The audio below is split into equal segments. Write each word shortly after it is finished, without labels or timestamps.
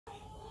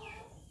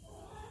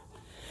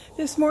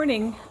This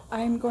morning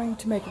I'm going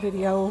to make a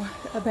video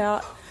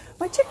about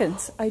my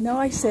chickens. I know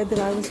I said that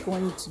I was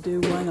going to do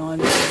one on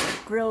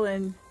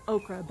grilling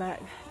okra, but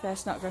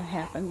that's not going to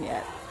happen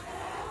yet.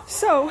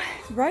 So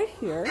right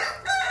here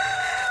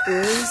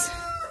is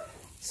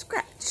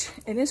Scratch,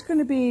 and it's going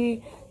to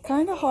be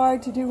kind of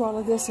hard to do all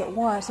of this at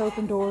once,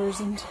 open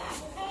doors,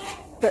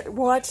 but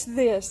watch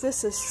this.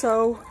 This is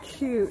so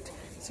cute.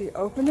 So you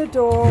open the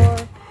door,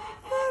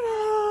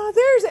 ta-da,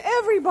 there's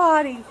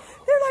everybody.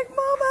 They're like,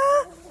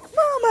 Mama,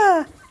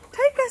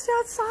 take us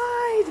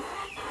outside.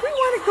 We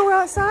want to go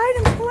outside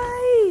and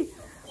play.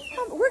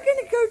 We're going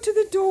to go to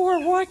the door.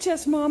 Watch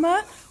us,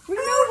 Mama. We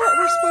know what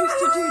we're supposed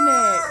to do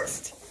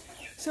next.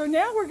 So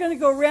now we're going to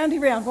go roundy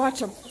round. Watch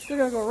them. They're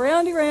going to go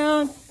roundy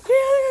round. Yeah,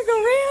 they're going to go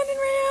round and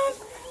round,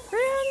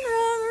 round and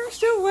round. They're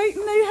still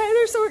waiting.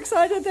 They're so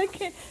excited they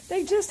can't.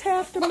 They just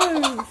have to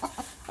move.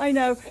 I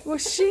know. Well,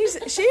 she's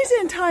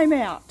in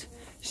timeout.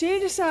 She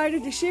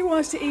decided that she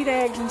wants to eat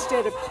eggs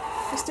instead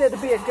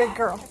of be a good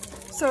girl.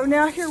 So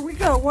now here we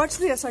go. Watch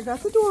this. I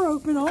got the door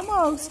open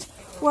almost.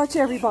 Watch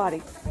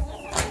everybody.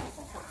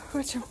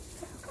 Watch them.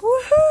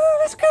 Woohoo!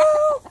 Let's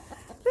go!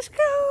 Let's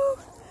go!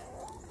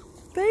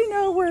 They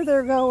know where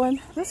they're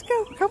going. Let's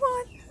go. Come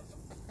on.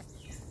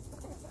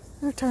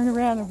 I'll turn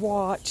around and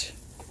watch.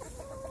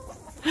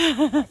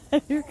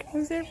 Here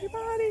comes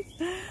everybody.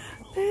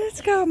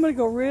 Let's go. I'm going to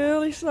go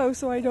really slow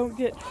so I don't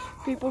get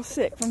people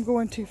sick from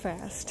going too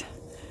fast.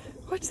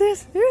 Watch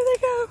this. There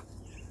they go.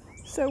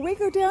 So we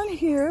go down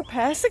here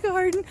past the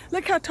garden.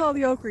 Look how tall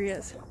the okra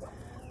is.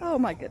 Oh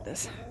my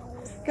goodness.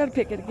 Got to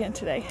pick it again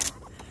today.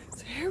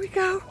 So here we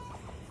go.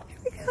 Here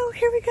we go.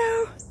 Here we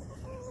go.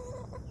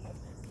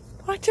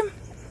 Watch them.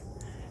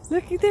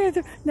 Looky there.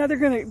 Now they're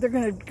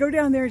gonna go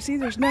down there and see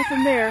there's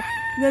nothing there.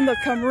 And then they'll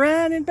come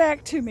running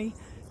back to me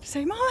to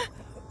say, Mama,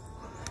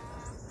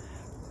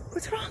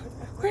 what's wrong?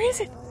 Where is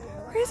it?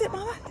 Where is it,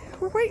 Mama?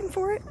 We're waiting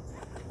for it.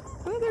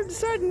 Well, they're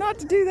deciding not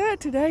to do that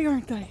today,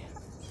 aren't they?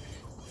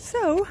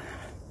 So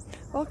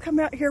I'll come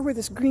out here where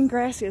this green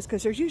grass is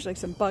because there's usually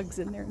some bugs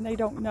in there and they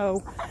don't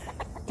know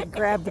to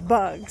grab the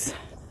bugs.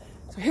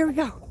 So here we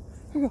go.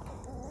 Here we go.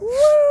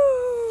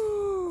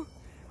 Woo!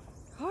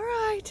 All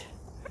right.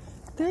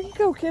 There you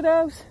go,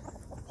 kiddos.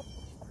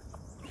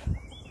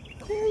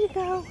 There you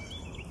go.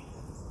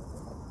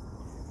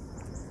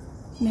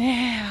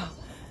 Now,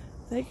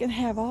 they can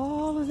have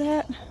all of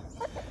that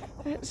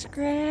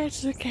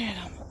Scratch. Look at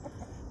them.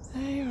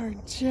 They are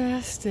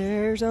just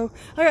there. So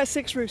I got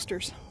 6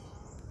 roosters.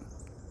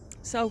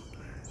 So,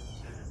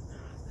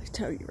 I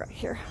tell you right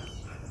here.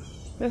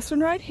 This one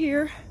right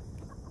here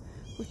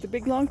with the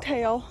big long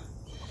tail,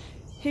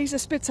 he's a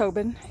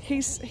Spitzhoben.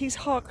 He's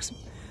Hawk's,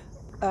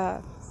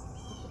 what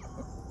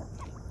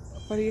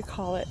do you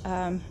call it?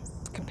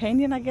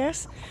 Companion, I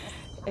guess.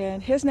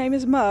 And his name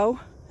is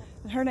Mo,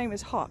 and her name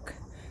is Hawk,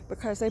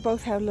 because they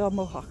both have little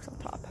mohawks on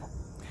top.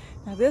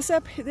 Now this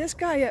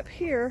guy up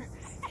here,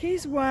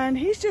 he's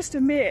just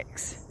a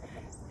mix.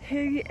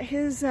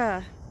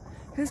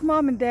 His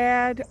mom and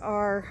dad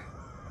are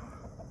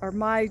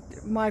my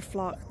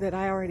flock that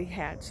I already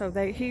had. So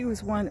he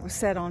was one that was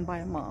set on by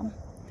a mom.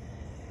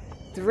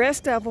 The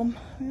rest of them,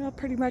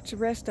 pretty much the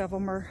rest of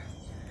them are,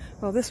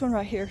 well, this one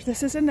right here,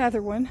 this is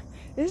another one.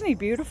 Isn't he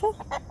beautiful?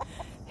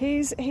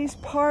 He's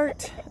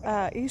part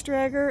Easter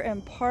Egger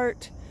and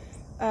part,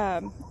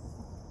 what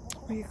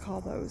do you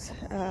call those?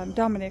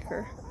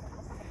 Dominicker.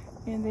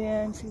 And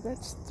then, see,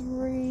 that's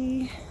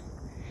 3.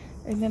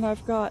 And then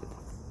I've got,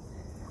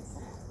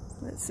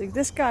 let's see,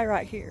 this guy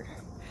right here.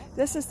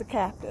 This is the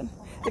captain.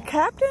 The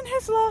captain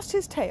has lost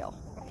his tail.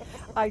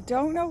 I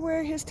don't know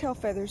where his tail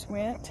feathers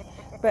went,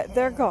 but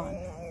they're gone.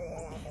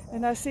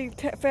 And I see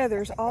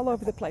feathers all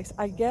over the place.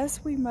 I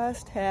guess we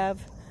must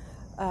have,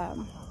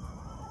 where's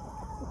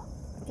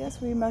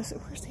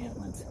the other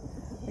ones?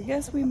 I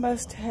guess we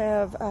must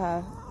have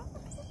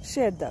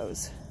shed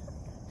those.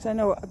 Because I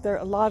know there are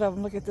a lot of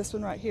them. Look at this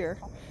one right here.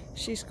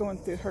 She's going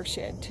through her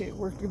shed too.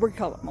 We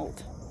call it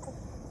molt.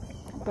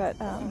 But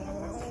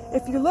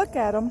if you look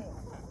at them,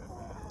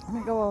 let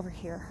me go over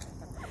here.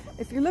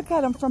 If you look at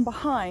them from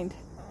behind,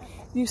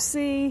 you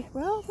see,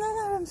 well,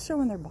 I'm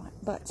showing their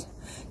butts.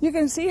 You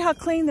can see how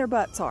clean their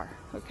butts are,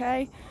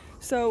 okay?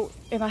 So,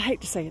 and I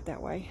hate to say it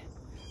that way,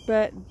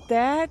 but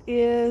that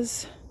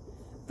is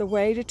the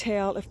way to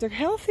tell if they're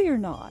healthy or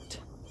not.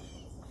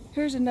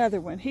 Here's another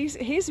one.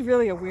 He's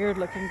really a weird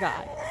looking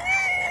guy.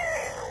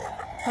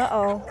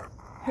 Uh-oh.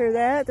 Hear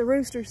that? The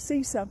roosters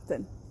see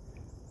something.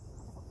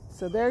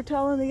 So they're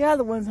telling the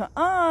other ones,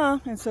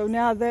 and so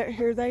now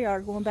here they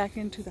are going back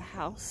into the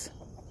house.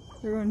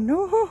 They're going,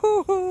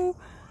 no.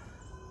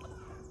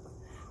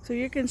 So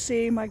you can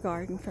see my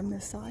garden from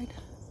this side.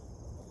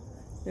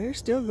 They're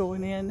still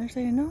going in. They're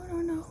saying, no, no,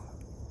 no.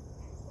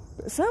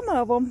 But some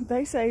of them,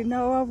 they say,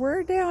 no,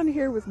 we're down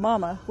here with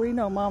Mama. We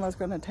know Mama's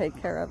going to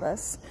take care of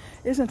us.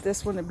 Isn't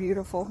this one a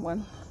beautiful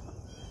one?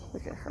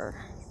 Look at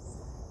her.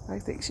 I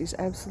think she's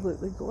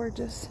absolutely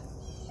gorgeous.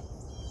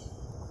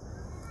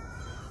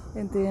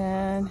 And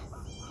then,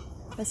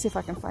 let's see if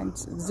I can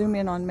zoom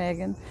in on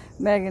Megan.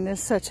 Megan is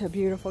such a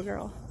beautiful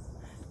girl.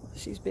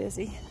 She's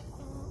busy.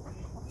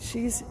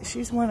 She's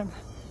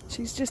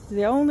just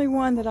the only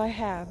one that I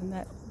have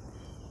in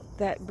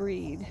that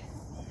breed.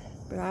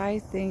 But I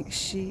think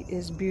she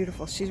is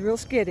beautiful. She's real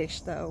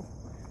skittish though.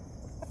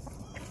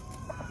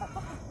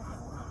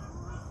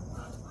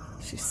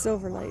 She's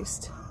silver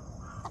laced.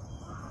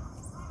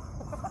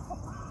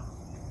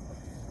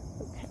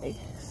 Okay,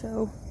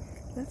 so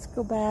let's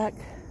go back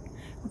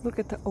and look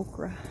at the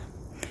okra.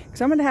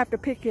 Because I'm gonna have to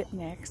pick it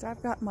next. I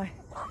got my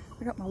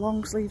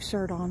long sleeve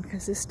shirt on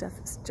because this stuff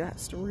is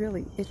just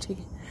really itchy.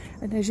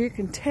 And as you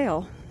can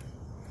tell,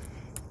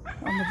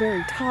 on the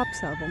very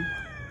tops of them,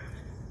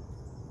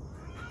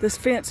 this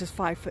fence is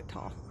 5 foot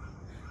tall.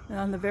 And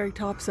on the very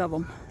tops of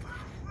them,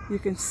 you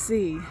can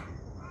see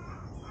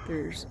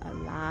there's a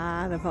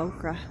lot of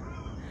okra.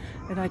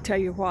 And I tell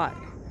you what,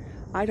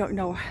 I don't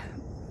know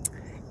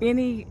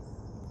any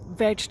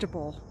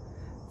vegetable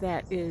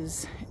that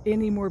is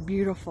any more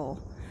beautiful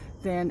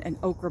than an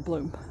okra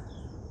bloom.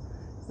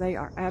 They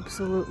are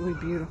absolutely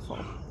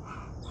beautiful.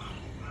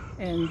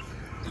 And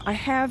I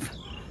have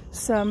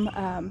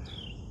some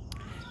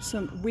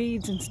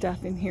weeds and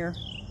stuff in here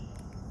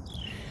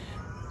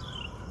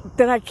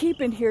that I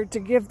keep in here to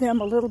give them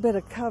a little bit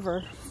of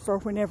cover for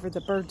whenever the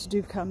birds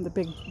do come, the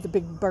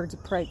big birds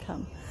of prey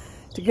come,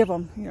 to give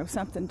them, you know,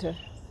 something to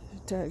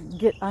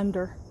get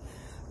under.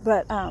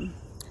 But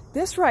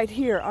this right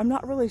here, I'm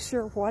not really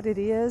sure what it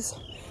is.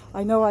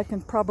 I know I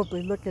can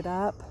probably look it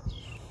up,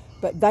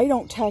 but they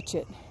don't touch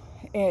it.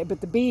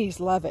 But the bees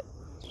love it,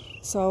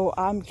 so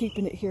I'm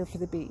keeping it here for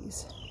the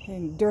bees.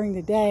 And during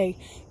the day,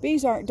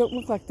 bees don't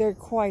look like they're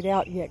quite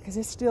out yet because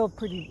it's still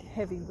pretty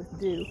heavy with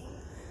dew.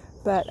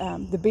 But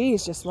the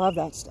bees just love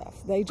that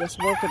stuff. They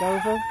just work it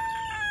over,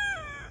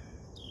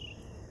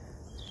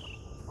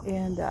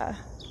 and I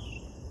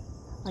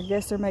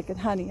guess they're making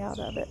honey out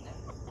of it.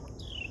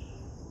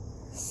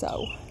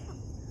 So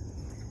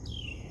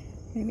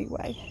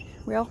anyway,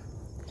 well,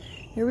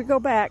 here we go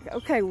back.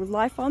 Okay, with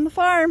life on the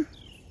farm.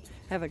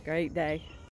 Have a great day.